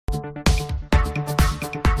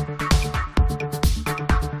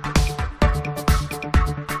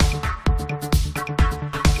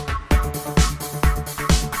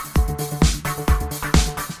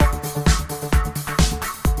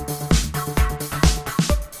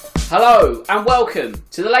Hello and welcome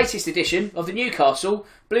to the latest edition of the Newcastle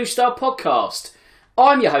Blue Star podcast.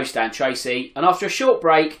 I'm your host Dan Tracy, and after a short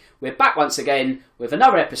break we're back once again with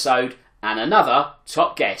another episode and another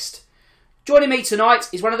top guest. Joining me tonight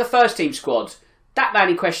is one of the first team squad. That man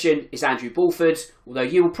in question is Andrew Bulford, although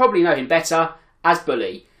you will probably know him better as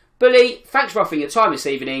Bully. Bully, thanks for offering your time this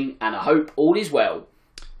evening and I hope all is well.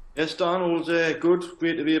 Yes Dan, all's good.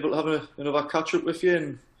 Great to be able to have another catch up with you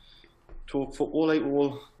and talk football like we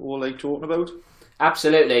all like talking about.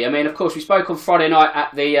 Absolutely. I mean, of course, we spoke on Friday night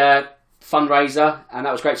at the fundraiser, and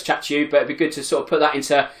that was great to chat to you, but it'd be good to sort of put that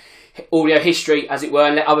into audio history, as it were,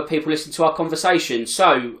 and let other people listen to our conversation.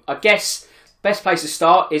 So, I guess, best place to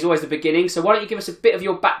start is always the beginning. So why don't you give us a bit of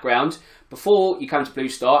your background before you came to Blue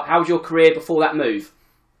Star? How was your career before that move?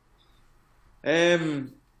 A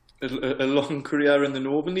long career in the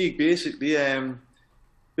Northern League, basically.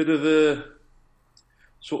 Bit of a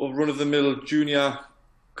sort of run-of-the-mill junior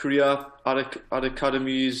career at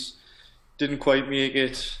academies, didn't quite make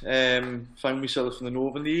it, found myself in the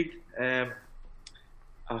Northern League. At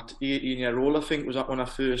 18 year old, I think, was that when I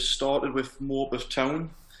first started with Morpeth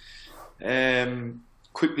Town.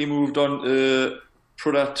 Quickly moved on to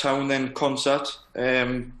Prudhoe Town, then Consett.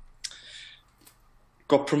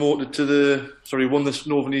 Got promoted to won the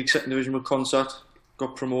Northern League second division with Consett,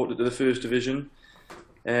 got promoted to the first division.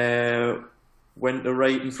 Went to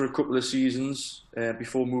Wrighton for a couple of seasons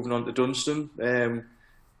before moving on to Dunstan,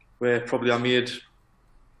 where probably I made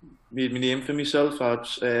my name for myself. I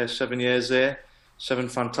had 7 years there, 7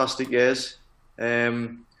 fantastic years.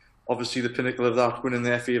 Obviously the pinnacle of that, winning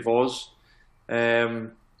the FA Vos. I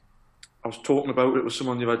was talking about it with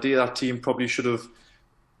someone the other day. That team probably should have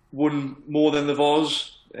won more than the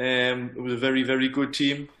Vos. It was a very, very good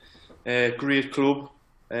team, great club.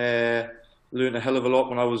 Learned a hell of a lot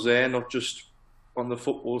when I was there, not just on the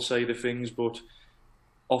football side of things, but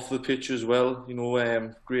off the pitch as well. You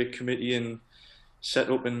know, great committee and set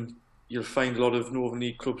up, and you'll find a lot of Northern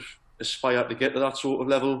League clubs aspire to get to that sort of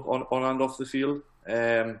level on and off the field.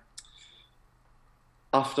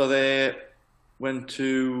 After there, went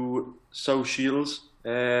to South Shields,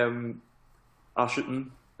 Asherton,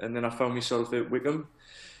 and then I found myself at Wickham,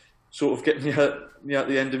 sort of getting me at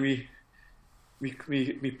the end of me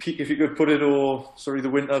peak, if you could put it, or the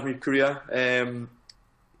winter of my career,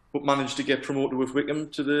 but managed to get promoted with Wickham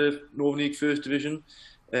to the Northern League First Division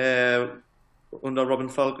under Robin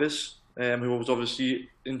Falkis, who was obviously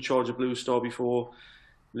in charge of Blue Star before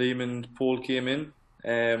Liam and Paul came in.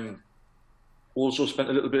 Also spent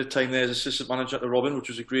a little bit of time there as assistant manager to Robin, which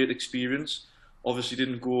was a great experience. Obviously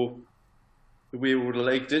didn't go the way we would have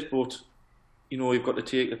liked it, but you know, you've got to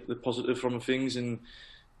take the positive from things, and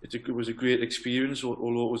it was a great experience,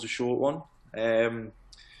 although it was a short one.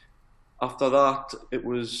 After that, it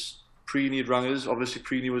was Preeney had rang us. Obviously,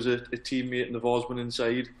 Preeney was a teammate in the Vosman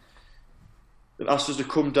inside. It asked us to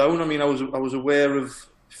come down. I mean, I was aware of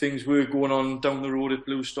things were going on down the road at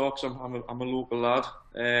Blue Star, 'cause I'm a local lad.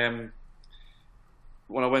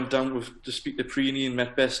 When I went down to speak to Preeney and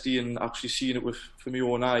met Bestie and actually seeing it for my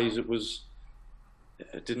own eyes,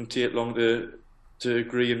 it didn't take long to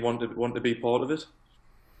agree and want to be part of it.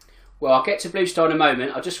 Well, I'll get to Blue Star in a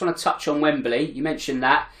moment. I just want to touch on Wembley. You mentioned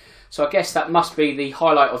that. So I guess that must be the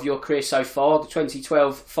highlight of your career so far, the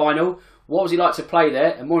 2012 final. What was it like to play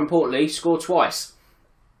there? And more importantly, score twice?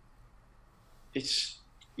 It's,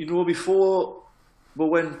 you know, before we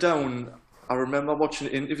went down, I remember watching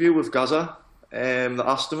an interview with Gaza. That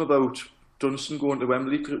asked him about Dunstan going to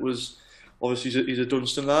Wembley, because it was, obviously he's a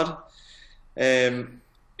Dunstan lad. And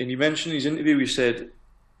he mentioned in his interview, he said,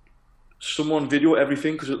 someone video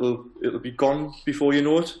everything because it'll be gone before you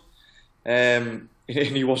know it. And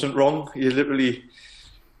he wasn't wrong. You're literally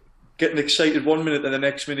getting excited one minute and the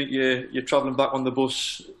next minute you're travelling back on the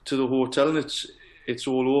bus to the hotel and it's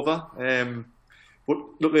all over. But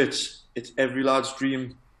look, it's every lad's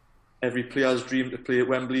dream, every player's dream to play at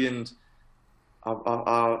Wembley, and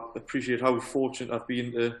I appreciate how fortunate I've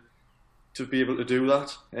been to be able to do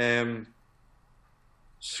that.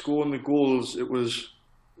 Scoring the goals, it was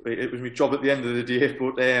my job at the end of the day,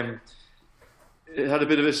 but it had a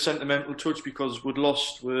bit of a sentimental touch because we'd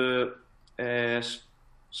lost with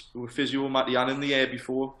physio Matty Ann in the year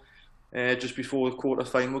before, just before the quarter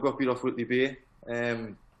final, we got beat off Whitley Bay.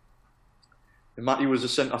 And Matty was a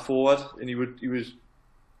centre forward, and he was.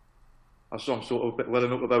 I'm sort of a bit well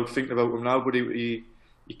enough about thinking about him now, but he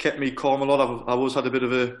kept me calm a lot. I always had a bit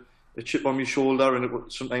of a chip on my shoulder,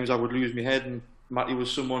 and sometimes I would lose my head. And Matty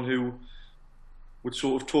was someone who would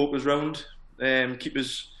sort of talk us round, keep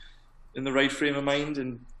us in the right frame of mind,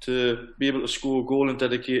 and to be able to score a goal and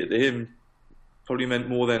dedicate it to him probably meant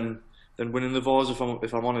more than and winning the Vase, if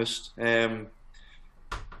I'm honest. It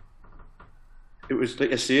was,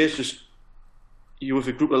 like I say, it's just, you have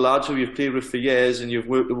a group of lads who you've played with for years and you've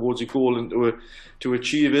worked towards a goal, and to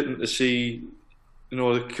achieve it and to see,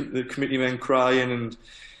 the committee men crying and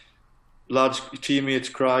lads, teammates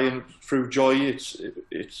crying through joy,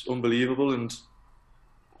 it's unbelievable, and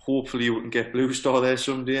hopefully we can get Blue Star there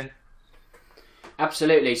someday.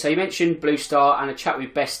 Absolutely. So you mentioned Blue Star and a chat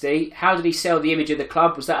with Bestie. How did he sell the image of the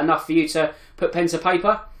club? Was that enough for you to put pen to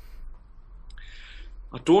paper?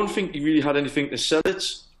 I don't think he really had anything to sell it.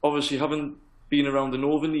 Obviously, having been around the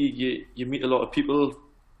Northern League, you meet a lot of people,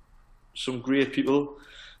 some great people,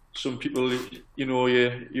 some people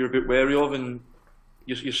you're a bit wary of, and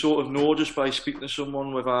you sort of know just by speaking to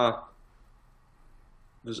someone whether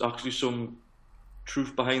there's actually some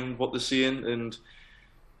truth behind what they're saying, and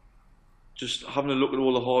just having a look at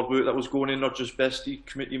all the hard work that was going in, not just Bestie,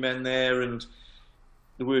 committee men there, and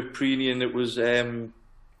the work Preeny and it was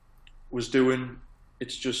doing. It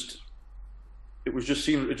just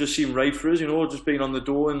seemed right for us, just being on the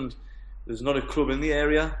door, and there's not a club in the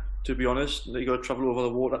area, to be honest. You got to travel over the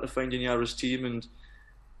water to find Yara's team, and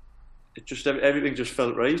everything just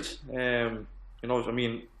felt right.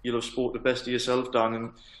 You'll have spoke the best of yourself, Dan,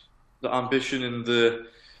 and the ambition and the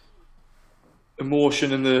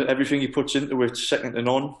emotion and everything he puts into it, second to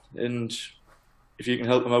none. And if you can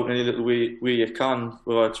help him out in any little way you can,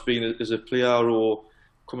 whether it's being as a player or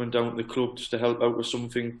coming down to the club just to help out with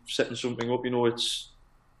something, setting something up, it's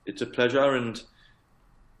a pleasure, and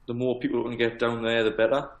the more people who can get down there, the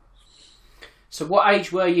better. So what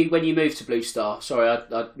age were you when you moved to Blue Star? Sorry,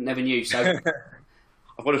 I never knew. So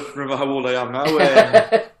I've got to remember how old I am now.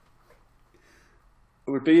 It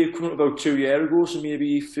would be coming up about 2 years ago, so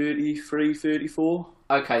maybe 33, 34.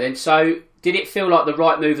 Okay then, so did it feel like the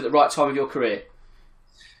right move at the right time of your career?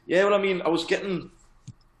 Yeah, well, I was getting,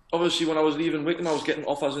 obviously when I was leaving Wycombe, I was getting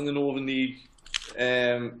offers in the Northern League,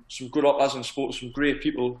 some good offers, and spoke to some great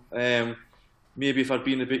people. Maybe if I'd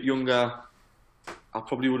been a bit younger, I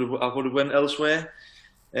probably would have went elsewhere.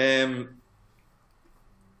 But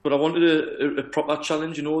I wanted a proper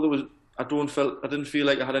challenge. I didn't feel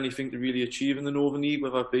like I had anything to really achieve in the Northern League,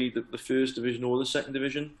 whether it be the first division or the second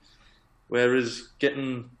division. Whereas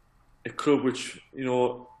getting a club which, in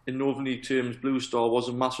Northern League terms, Blue Star was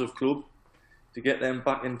a massive club, to get them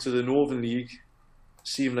back into the Northern League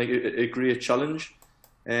seemed like a great challenge.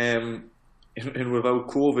 And without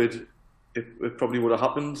COVID, it probably would have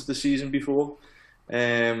happened the season before.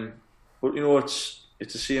 But it's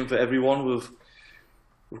the same for everyone.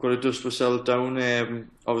 We've got to dust ourselves down.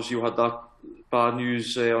 Obviously, we had that bad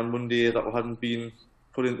news on Monday that we hadn't been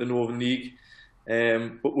put into the Northern League.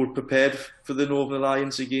 But we're prepared for the Northern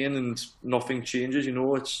Alliance again, and nothing changes.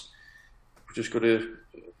 We've just got to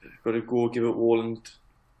go give it all and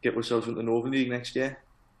get ourselves into the Northern League next year.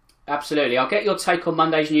 Absolutely. I'll get your take on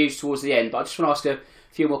Monday's news towards the end, but I just want to ask a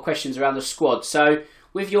few more questions around the squad. So,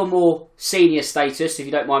 with your more senior status, if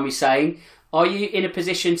you don't mind me saying, are you in a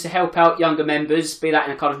position to help out younger members, be that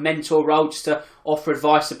in a kind of mentor role, just to offer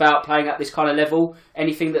advice about playing at this kind of level?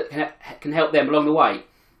 Anything that can help them along the way?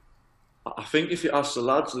 I think if you ask the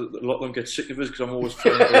lads, a lot of them get sick of us because I'm always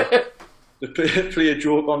trying to play a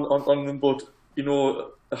joke on them. But,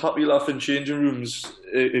 a happy laugh in changing rooms,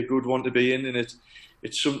 a good one to be in, and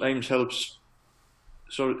it sometimes helps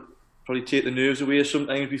sort of probably take the nerves away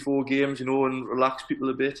sometimes before games, and relax people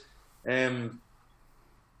a bit. I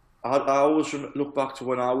always look back to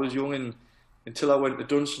when I was young, and until I went to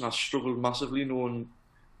Dunstan, I struggled massively knowing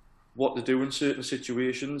what to do in certain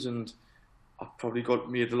situations, and I probably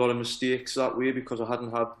made a lot of mistakes that way because I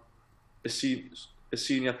hadn't had a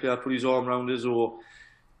senior player put his arm around us, or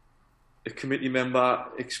a committee member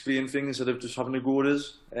explain things instead of just having a go at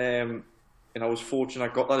us. And I was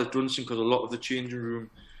fortunate I got that at Dunstan because a lot of the changing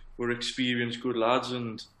room were experienced, good lads,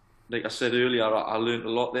 and like I said earlier, I learned a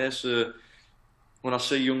lot there. So when I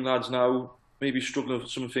see young lads now maybe struggling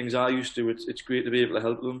with some things I used to, it's great to be able to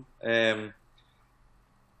help them.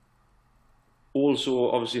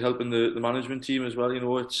 Also, obviously helping the management team as well.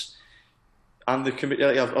 And the committee.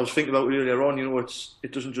 I was thinking about earlier on.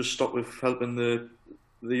 It doesn't just stop with helping the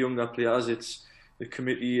younger players. It's the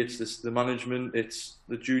committee. It's the management. It's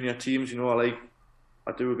the junior teams. I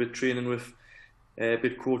do a bit training with, a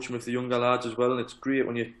bit coaching with the younger lads as well, and it's great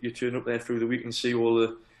when you turn up there through the week and see all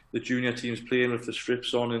the junior teams playing with the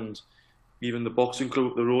strips on, and even the boxing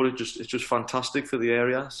club up the road. It's just fantastic for the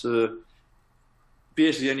area. So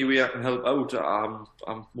basically, any way I can help out,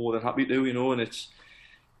 I'm more than happy to, and it's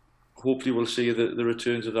hopefully we'll see the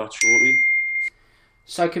returns of that shortly.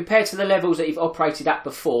 So compared to the levels that you've operated at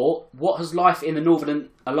before, what has life in the Northern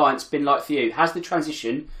Alliance been like for you? Has the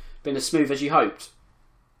transition been as smooth as you hoped?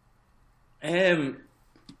 I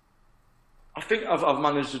think I've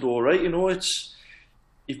managed it all right. You know,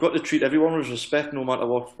 you've got to treat everyone with respect, no matter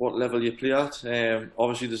what level you play at.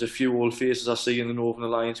 Obviously, there's a few old faces I see in the Northern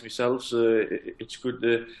Alliance myself, so it's good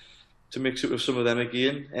to mix it with some of them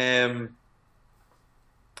again.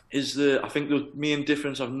 I think the main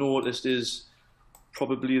difference I've noticed is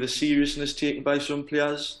probably the seriousness taken by some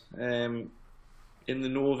players in the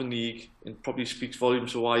Northern League, and probably speaks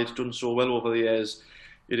volumes to why it's done so well over the years.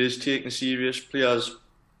 It is taken serious. Players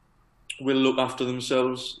will look after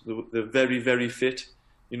themselves. They're very, very fit.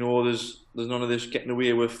 You know, there's none of this getting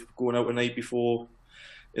away with going out a night before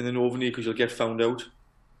in the Northern League because you'll get found out.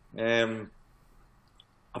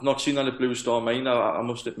 I've not seen that at Blue Star Mine. I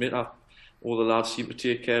must admit, all the lads seem to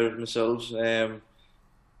take care of themselves.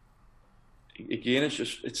 Again,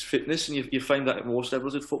 it's fitness, and you find that at most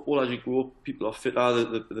levels of football. As you go up, people are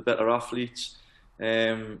fitter, the better athletes.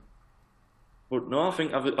 But no, I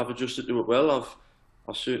think I've adjusted to it well.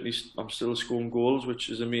 I'm still scoring goals, which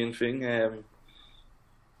is the main thing.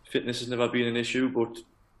 Fitness has never been an issue, but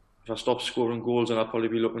if I stop scoring goals, then I'll probably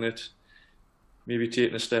be looking at maybe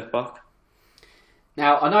taking a step back.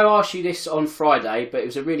 Now, I know I asked you this on Friday, but it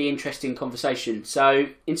was a really interesting conversation. So,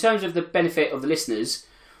 in terms of the benefit of the listeners,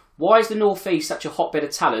 why is the North East such a hotbed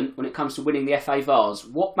of talent when it comes to winning the FA Vars?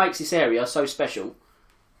 What makes this area so special?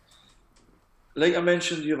 Like I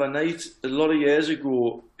mentioned the other night, a lot of years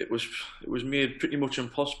ago, it was made pretty much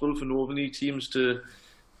impossible for Northern League teams to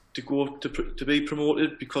be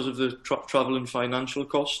promoted because of the travel and financial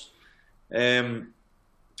cost. I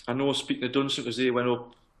know, speaking of Dunstan, because they went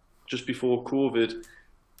up just before COVID,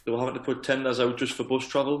 they were having to put tenders out just for bus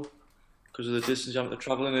travel because of the distance you have to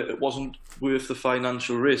travel, and it wasn't worth the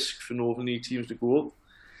financial risk for Northern League teams to go up.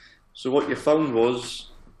 So what you found was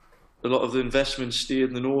a lot of the investment stayed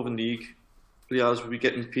in the Northern League. Players would be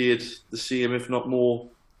getting paid the same, if not more,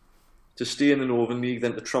 to stay in the Northern League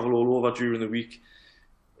than to travel all over during the week.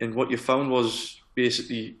 And what you found was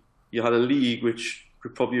basically you had a league which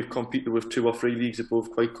could probably have competed with 2 or 3 leagues above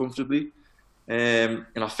quite comfortably. And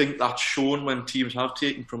I think that's shown when teams have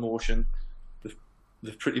taken promotion.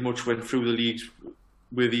 They've pretty much went through the leagues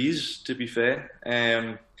with ease, to be fair.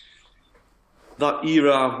 That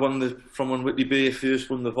era, from when Whitley Bay first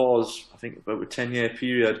won the Vars, I think about a 10-year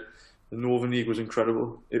period, the Northern League was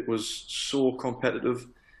incredible. It was so competitive.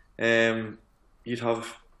 You'd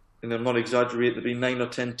have, and I'm not exaggerating, there'd be 9 or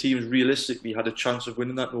 10 teams realistically had a chance of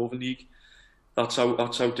winning that Northern League. That's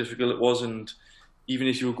how difficult it was, and even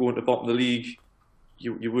if you were going to the bottom of the league,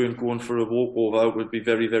 you weren't going for a walkover. It would be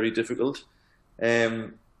very, very difficult.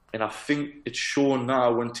 And I think it's shown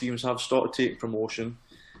now when teams have started taking promotion,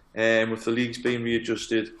 with the leagues being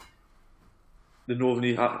readjusted, the Northern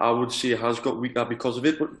League, I would say, has got weaker because of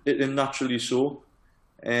it, but naturally so.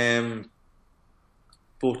 But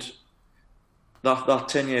that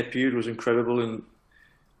 10-year period was incredible, and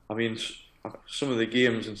I mean, some of the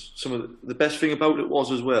games and the best thing about it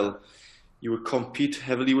was as well, you would compete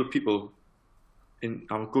heavily with people. And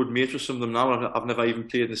I'm good mates with some of them now. I've never even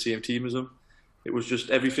played in the same team as them. It was just,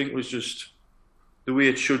 everything was just the way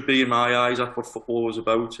it should be in my eyes. That's what football was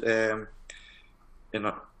about. And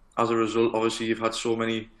as a result, obviously, you've had so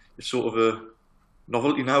many. It's sort of a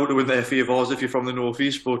novelty now to win the FA Vars if you're from the North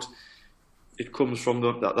East, but it comes from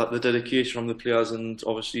the dedication from the players, and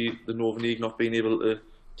obviously the Northern League not being able to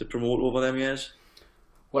promote over them years.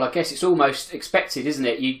 Well, I guess it's almost expected, isn't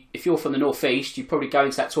it? If you're from the North East, you probably go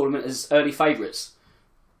into that tournament as early favourites.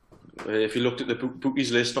 If you looked at the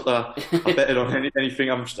bookies list, not that I bet it on anything.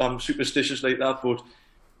 I'm superstitious like that, but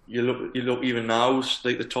you look even now,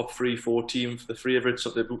 like the top 3-4 teams, the favourites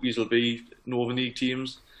of the bookies will be Northern League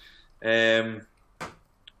teams.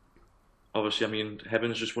 Obviously, I mean,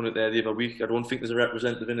 Heavens just won it there the other week. I don't think there's a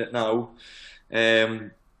representative in it now,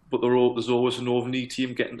 but there's always a Northern League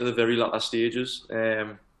team getting to the very latter stages.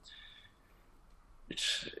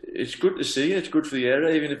 It's good to see. It's good for the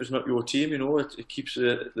area, even if it's not your team. You know, it keeps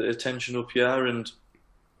the attention up here, and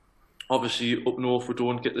obviously up north we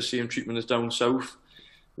don't get the same treatment as down south,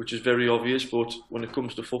 which is very obvious. But when it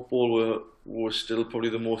comes to football, we're still probably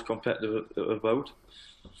the most competitive about.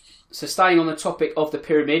 So staying on the topic of the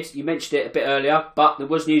pyramid, you mentioned it a bit earlier, but there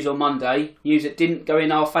was news on Monday, news that didn't go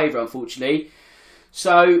in our favour, unfortunately.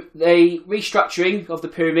 So the restructuring of the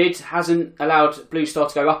pyramid hasn't allowed Blue Star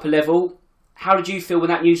to go up a level. How did you feel when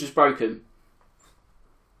that news was broken?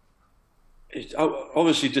 It's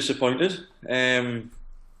obviously disappointed.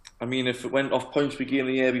 I mean, if it went off points we gained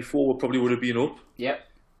the year before, we probably would have been up. Yep.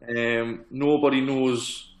 Nobody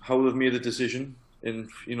knows how they've made the decision, and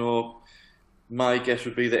you know, my guess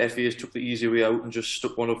would be the FA's took the easy way out and just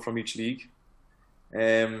stuck one up from each league.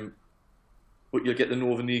 But you'll get the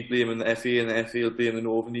Northern League blaming the FA, and the FA will blame the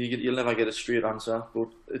Northern League. You'll never get a straight answer, but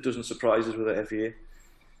it doesn't surprise us with the FA.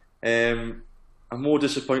 I'm more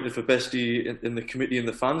disappointed for Bestie in the committee and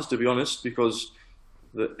the fans, to be honest, because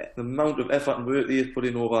the amount of effort and work they've put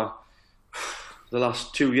in over the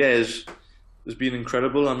last 2 years has been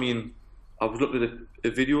incredible. I mean, I was looking at a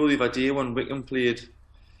video the other day when Wickham played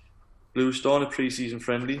Blue Star in a pre-season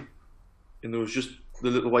friendly, and there was just the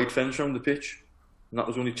little white fence around the pitch, and that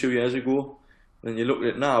was only 2 years ago. And you look at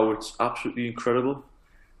it now, it's absolutely incredible.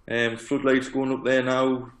 Floodlights going up there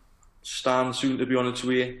now, stand soon to be on its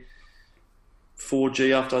way.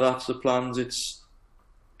 4G after that's the plans. It's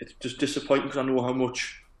just disappointing because I know how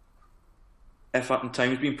much effort and time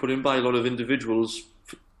has been put in by a lot of individuals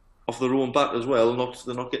off their own back as well.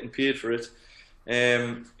 They're not getting paid for it,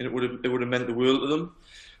 and it would have meant the world to them.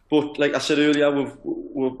 But like I said earlier,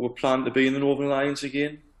 we're planning to be in the Northern Alliance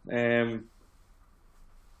again.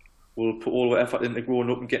 We'll put all our effort into going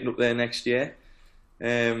up and getting up there next year.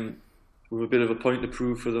 With a bit of a point to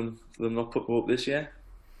prove for them not putting up this year.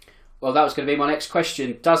 Well, that was going to be my next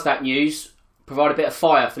question. Does that news provide a bit of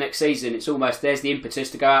fire for next season? It's almost there's the impetus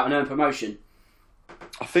to go out and earn promotion.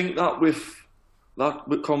 I think that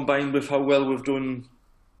combined with how well we've done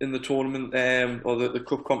in the tournament or the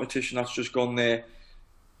cup competition that's just gone there,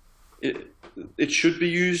 it should be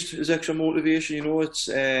used as extra motivation. You know, it's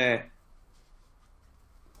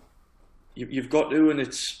you've got to, and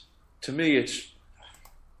it's to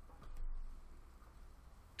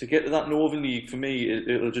get to that Northern League. For me,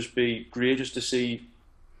 it'll just be great just to see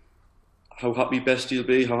how happy Bestie will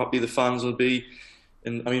be, how happy the fans will be.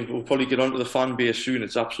 And I mean, we'll probably get onto the fan base soon.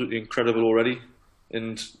 It's absolutely incredible already,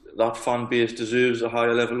 and that fan base deserves a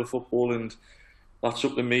higher level of football, and that's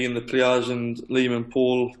up to me and the players and Liam and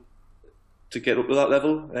Paul to get up to that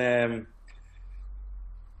level.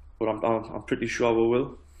 But I'm pretty sure we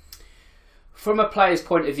will. From a player's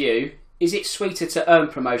point of view, is it sweeter to earn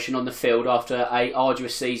promotion on the field after a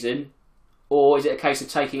arduous season, or is it a case of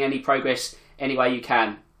taking any progress any way you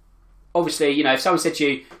can? Obviously, you know, if someone said to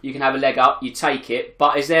you, you can have a leg up, you take it,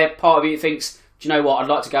 but is there part of you that thinks, do you know what, I'd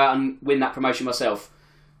like to go out and win that promotion myself?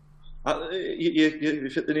 You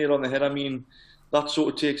hit the nail on the head. I mean, that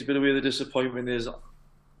sort of takes a bit away the disappointment. Is at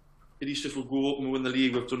least if we go up and win the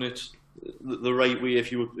league, we've done it the right way,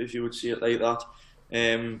 if you would see it like that.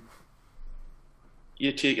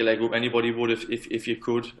 You take a leg up, anybody would if you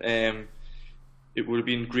could. It would have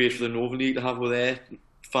been great for the Northern League to have her there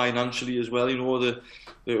financially as well. You know, the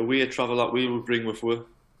away travel that we would bring with her.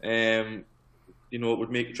 You know, it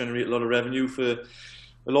would generate a lot of revenue for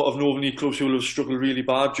a lot of Northern League clubs who will have struggled really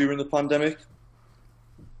bad during the pandemic.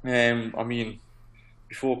 I mean,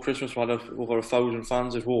 before Christmas we had over 1,000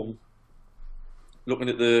 fans at home. Looking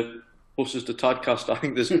at the buses to Tadcaster, I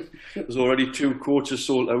think there's already 2 coaches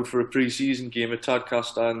sold out for a pre-season game at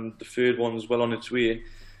Tadcaster, and the third one is well on its way.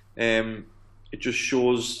 It just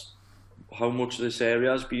shows how much this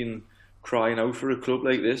area has been crying out for a club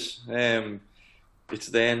like this. It's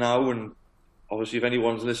there now, and obviously if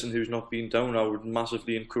anyone's listening who's not been down, I would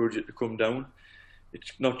massively encourage it to come down.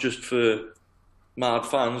 It's not just for mad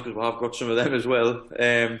fans, because I've got some of them as well.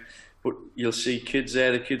 But you'll see kids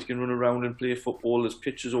there. The kids can run around and play football. There's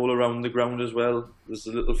pitches all around the ground as well. There's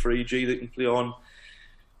the little 3G they can play on.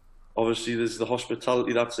 Obviously, there's the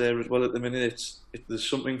hospitality that's there as well at the minute. There's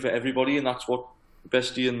something for everybody, and that's what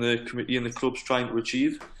Bestie and the committee and the club's trying to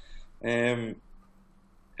achieve. And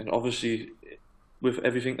obviously, with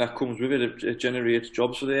everything that comes with it, it generates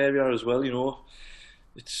jobs for the area as well. You know,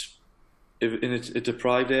 it's a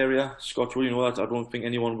deprived area, Scotland. You know, that I don't think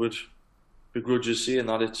anyone would begrudge us saying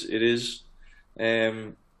that it is,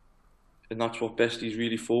 and that's what Bestie's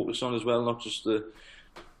really focused on as well. Not just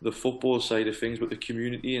the football side of things, but the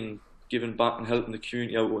community and giving back and helping the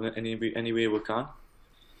community out in any way we can.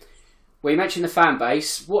 Well, you mentioned the fan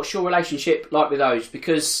base. What's your relationship like with those?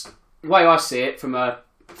 Because the way I see it, from a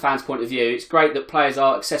fan's point of view, it's great that players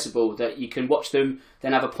are accessible, that you can watch them,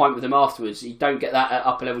 then have a pint with them afterwards. You don't get that at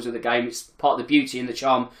upper levels of the game. It's part of the beauty and the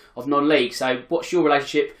charm of non-league. So what's your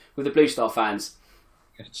relationship with the Blue Star fans?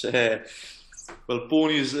 It's well,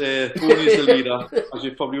 Boney's the leader, as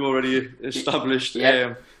you've probably already established.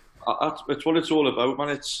 Yeah. It's what it's all about, man.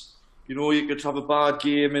 It's, you know, you could have a bad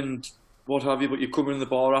game and what have you, but you come in the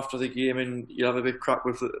bar after the game and you have a big crack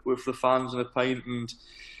with the fans and a pint and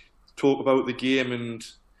talk about the game, and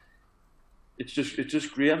it's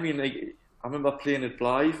just great. I mean, like, I remember playing at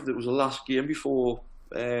Blythe. It was the last game before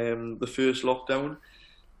the first lockdown,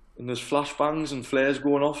 and there's flashbangs and flares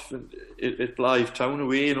going off at Blythe Town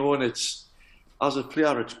away, you know. And it's, as a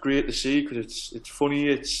player, it's great to see, because it's funny.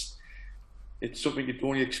 it's something you'd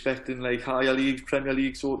only expect in like higher leagues, Premier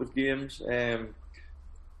League sort of games.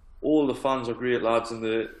 All the fans are great lads, and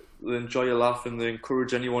they enjoy a laugh, and they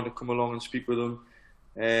encourage anyone to come along and speak with them.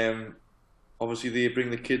 Obviously, they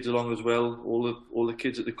bring the kids along as well. All the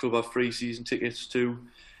kids at the club have free season tickets too.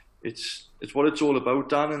 It's what it's all about,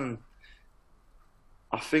 Dan, and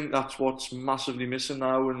I think that's what's massively missing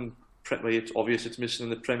now. And it's obvious it's missing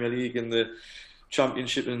in the Premier League and the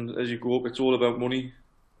Championship. And as you go up, it's all about money.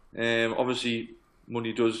 Obviously,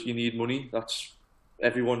 you need money.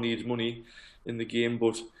 Everyone needs money in the game,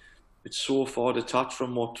 but it's so far detached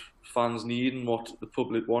from what fans need and what the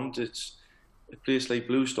public want. It's a place like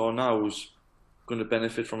Blue Star now is going to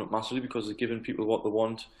benefit from it massively because they're giving people what they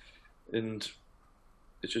want, and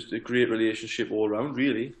it's just a great relationship all around,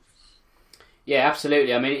 really. Yeah,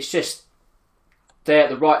 absolutely. I mean, it's just there at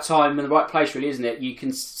the right time and the right place, really, isn't it? You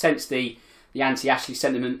can sense the anti-Ashley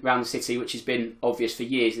sentiment around the city, which has been obvious for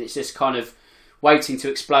years, and it's just kind of waiting to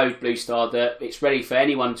explode. Blue Star, that it's ready for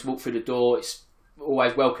anyone to walk through the door. It's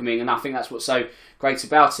always welcoming, and I think that's what's so great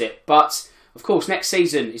about it. But of course, next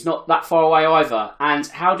season is not that far away either. And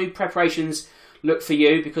how do preparations look for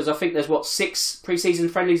you? Because I think there's 6 pre-season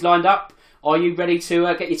friendlies lined up. Are you ready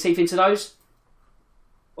to get your teeth into those?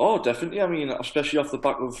 Oh, definitely. I mean, especially off the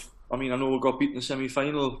back of, I know we got beaten in the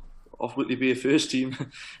semi-final off Whitley Bay first team,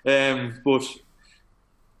 but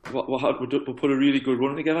we put a really good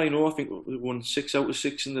run together. I think we won 6 out of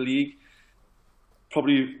 6 in the league.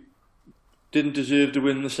 Probably didn't deserve to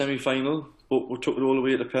win the semi-final, but we took it all the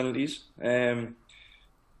way to penalties. We're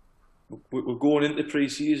going into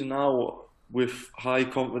pre-season now with high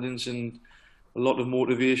confidence and a lot of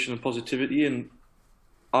motivation and positivity, and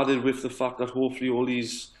added with the fact that hopefully all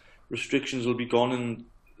these restrictions will be gone and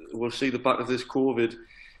we'll see the back of this COVID.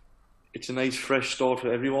 It's a nice fresh start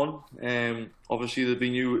for everyone. Obviously there'll be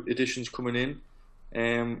new additions coming in.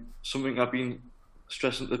 Something I've been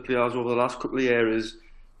stressing to the players over the last couple of years is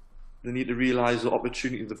they need to realise the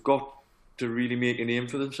opportunity they've got to really make a name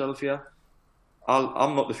for themselves here.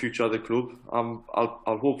 I'm not the future of the club. I'll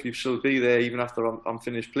hopefully still be there even after I'm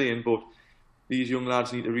finished playing, but these young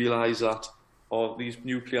lads need to realise that, or these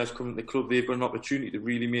new players coming to the club, they've got an opportunity to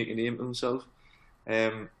really make a name for themselves.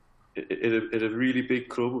 It's a really big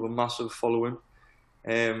club with a massive following.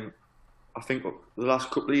 I think the last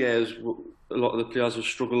couple of years, a lot of the players have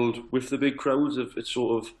struggled with the big crowds. It's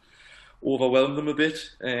sort of overwhelmed them a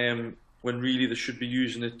bit, when really they should be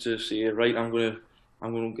using it to say, right, I'm going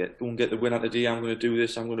to get the winner today. I'm going to do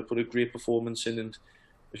this. I'm going to put a great performance in, and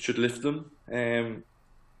it should lift them. And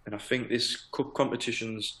I think this cup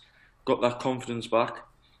competition's got that confidence back.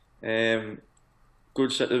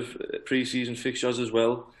 Good set of pre-season fixtures as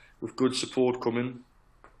well, with good support coming.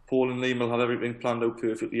 Paul and Liam will have everything planned out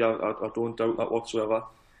perfectly. I don't doubt that whatsoever.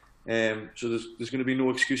 So there's going to be no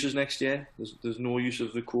excuses next year. There's no use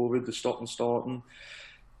of the COVID, the stop and starting,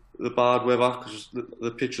 the bad weather, because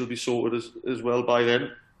the pitch will be sorted as well by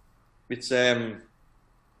then. It's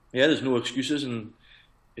there's no excuses, and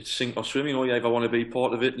it's sink or swim. You either want to be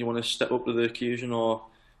part of it and you want to step up to the occasion, or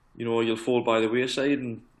you'll fall by the wayside,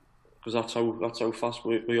 and because that's how fast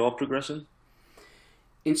we are progressing.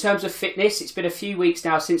 In terms of fitness, it's been a few weeks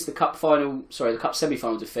now since the cup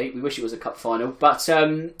semi-final defeat. We wish it was a cup final, but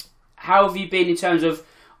how have you been in terms of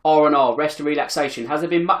R&R, rest and relaxation? Has there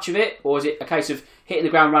been much of it, or is it a case of hitting the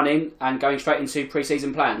ground running and going straight into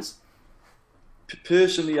pre-season plans?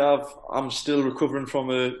 Personally, I'm still recovering from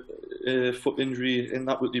a foot injury in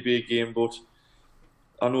that Whitley Bay game, but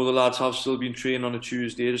I know the lads have still been training on a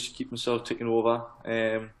Tuesday just to keep themselves ticking over.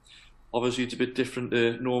 Obviously, it's a bit different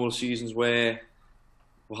to normal seasons where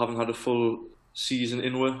we haven't had a full season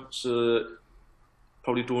inward, so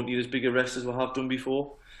probably don't need as big a rest as we have done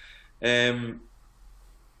before.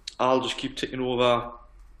 I'll just keep ticking over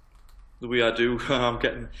the way I do. I'm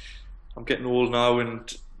getting old now,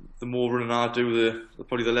 and the more running I do,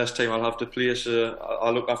 probably the less time I'll have to play. So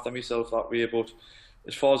I'll look after myself that way. But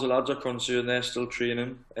as far as the lads are concerned, they're still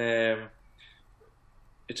training.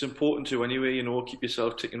 It's important to anyway, keep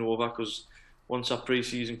yourself ticking over, because once that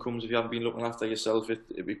pre-season comes, if you haven't been looking after yourself,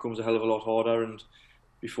 it becomes a hell of a lot harder, and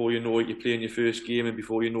before you know it, you're playing your first game, and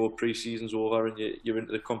before you know it, pre-season's over and you're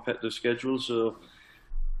into the competitive schedule. So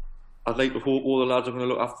I'd like to hope all the lads are going to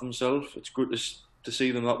look after themselves. It's good to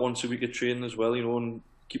see them that once a week of training as well, and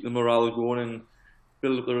keep the morale going and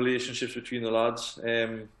build up the relationships between the lads.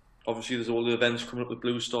 Obviously there's all the events coming up with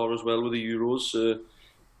Blue Star as well with the Euros. So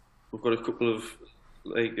we've got a couple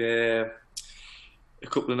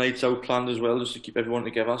of nights out planned as well, just to keep everyone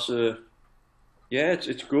together. So yeah,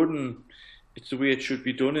 it's good, and it's the way it should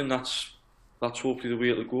be done, and that's hopefully the way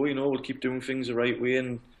it'll go. We'll keep doing things the right way,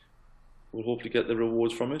 and we'll hopefully get the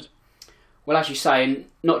rewards from it. Well, as you're saying,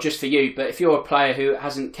 not just for you, but if you're a player who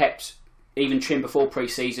hasn't kept even trim before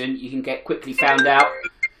pre-season, you can get quickly found out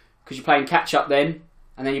because you're playing catch-up then,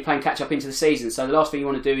 and then you're playing catch-up into the season. So the last thing you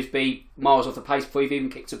want to do is be miles off the pace before you've even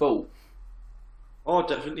kicked a ball. Oh,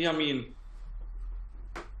 definitely. I mean,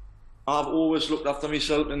 I've always looked after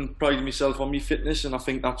myself and prided myself on my fitness, and I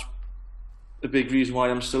think that's a big reason why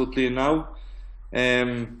I'm still playing now.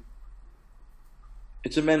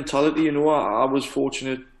 It's a mentality, you know. I was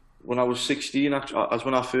fortunate when I was 16, as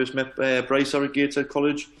when I first met Bryce at Gateshead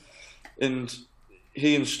College, and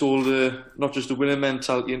he installed not just a winning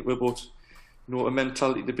mentality into it, but a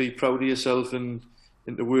mentality to be proud of yourself and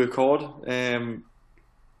to work hard. And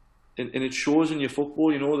it shows in your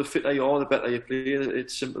football. The fitter you are, the better you play.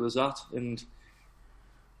 It's simple as that. And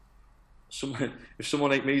if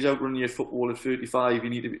someone like me is out running your football at 35, you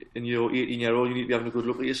need to be, and you're 18-year-old, you need to be having a good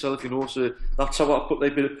look at yourself. So that's how I put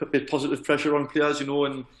a bit positive pressure on players.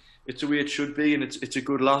 And it's the way it should be, and it's a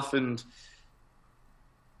good laugh. And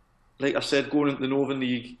like I said, going into the Northern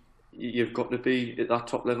League, you've got to be at that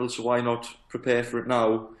top level. So why not prepare for it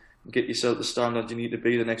now and get yourself the standard you need to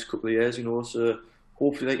be the next couple of years? So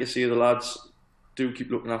hopefully, like you say, the lads do keep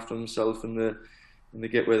looking after themselves and they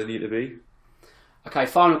get where they need to be. Okay,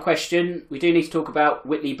 final question. We do need to talk about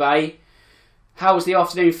Whitley Bay. How was the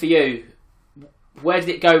afternoon for you? Where did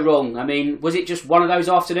it go wrong? I mean, was it just one of those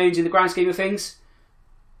afternoons in the grand scheme of things?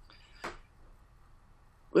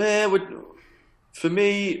 Well, for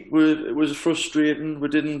me, it was frustrating.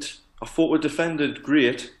 I thought we defended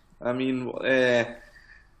great. I mean, the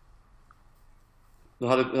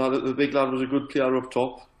big lad was a good player up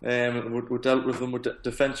top. We dealt with them.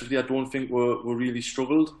 Defensively, I don't think we really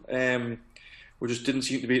struggled. We just didn't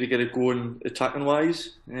seem to be able to get it going attacking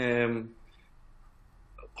wise.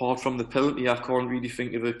 Apart from the penalty, I can't really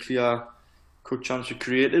think of a clear cut chance we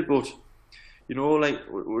created. But like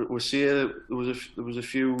we say, there was a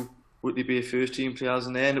few Whitley Bay first team players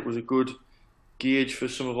in there, and it was a good gauge for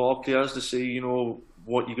some of our players to see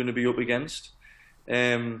what you're going to be up against.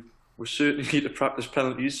 We certainly need to practice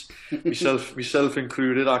penalties, myself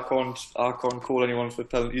included. I can't call anyone for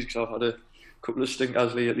penalties because I've had a couple of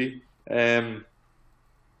stinkers lately. But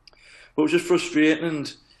it was just frustrating,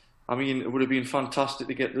 and I mean, it would have been fantastic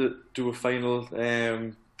to get to a final.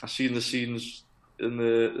 I seen the scenes in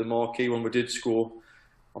the marquee when we did score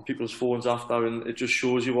on people's phones after, and it just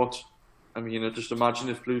shows you what. I mean, just imagine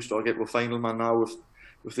if Blue Star get to a final, man, now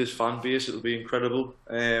with this fan base, it'll be incredible.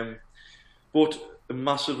 But a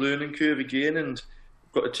massive learning curve again, and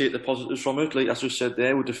we've got to take the positives from it. Like I just said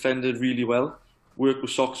there, we defended really well, worked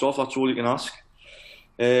with socks off. That's all you can ask.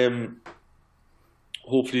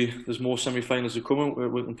 Hopefully there's more semi-finals to come and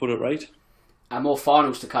we can put it right. And more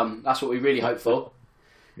finals to come. That's what we really hope for.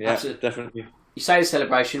 Yeah, absolutely. Definitely. You say the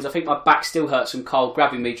celebrations. I think my back still hurts from Carl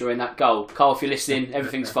grabbing me during that goal. Carl, if you're listening,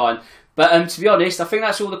 everything's fine. But to be honest, I think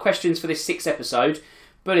that's all the questions for this 6th episode.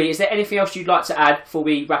 Bully, is there anything else you'd like to add before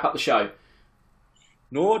we wrap up the show?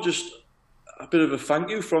 No, just a bit of a thank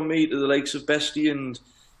you from me to the likes of Bestie and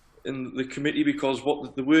the committee, because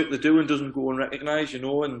what the work they're doing doesn't go unrecognised,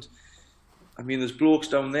 and I mean, there's blokes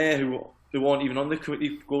down there who aren't even on the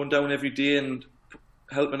committee going down every day and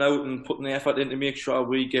helping out and putting the effort in to make sure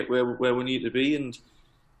we get where we need to be. And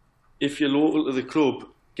if you're local to the club,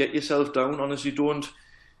 get yourself down. Honestly, don't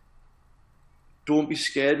be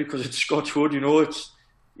scared because it's Scotchwood.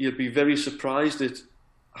 You'll be very surprised at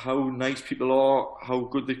how nice people are, how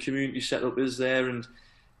good the community setup is there, and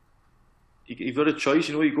you've got a choice.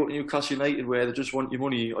 You go to Newcastle United where they just want your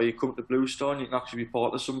money, or you come to Blue Star and you can actually be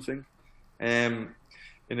part of something. And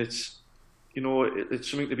it's it's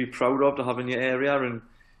something to be proud of to have in your area, and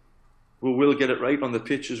we will get it right on the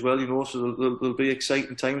pitch as well. So there'll be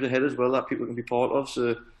exciting times ahead as well that people can be part of.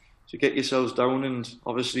 So get yourselves down and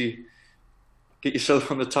obviously get yourself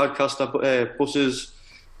on the Tadcaster buses.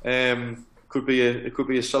 Could be a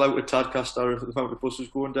sellout at Tadcaster if the amount of buses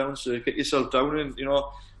going down. So get yourself down and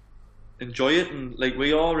enjoy it, and like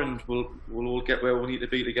we are, and we'll all get where we need to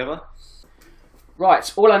be together.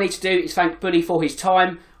 Right, all I need to do is thank Bully for his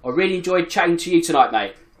time. I really enjoyed chatting to you tonight,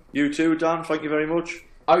 mate. You too, Dan. Thank you very much.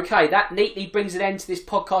 Okay, that neatly brings an end to this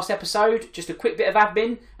podcast episode. Just a quick bit of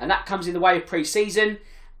admin, and that comes in the way of pre-season.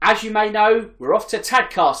 As you may know, we're off to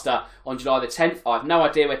Tadcaster on July the 10th. I have no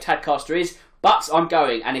idea where Tadcaster is, but I'm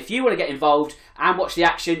going. And if you want to get involved and watch the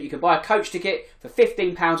action, you can buy a coach ticket for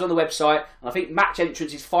 £15 on the website. And I think match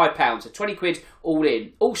entrance is £5, so 20 quid all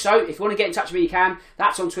in. Also, if you want to get in touch with me, you can.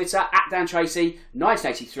 That's on Twitter,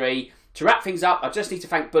 @DanTracy1983. To wrap things up, I just need to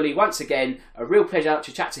thank Bully once again. A real pleasure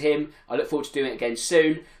to chat to him. I look forward to doing it again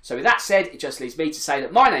soon. So with that said, it just leaves me to say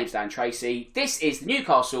that my name's Dan Tracy. This is the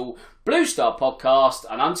Newcastle Blue Star Podcast.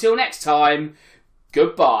 And until next time,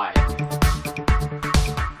 goodbye.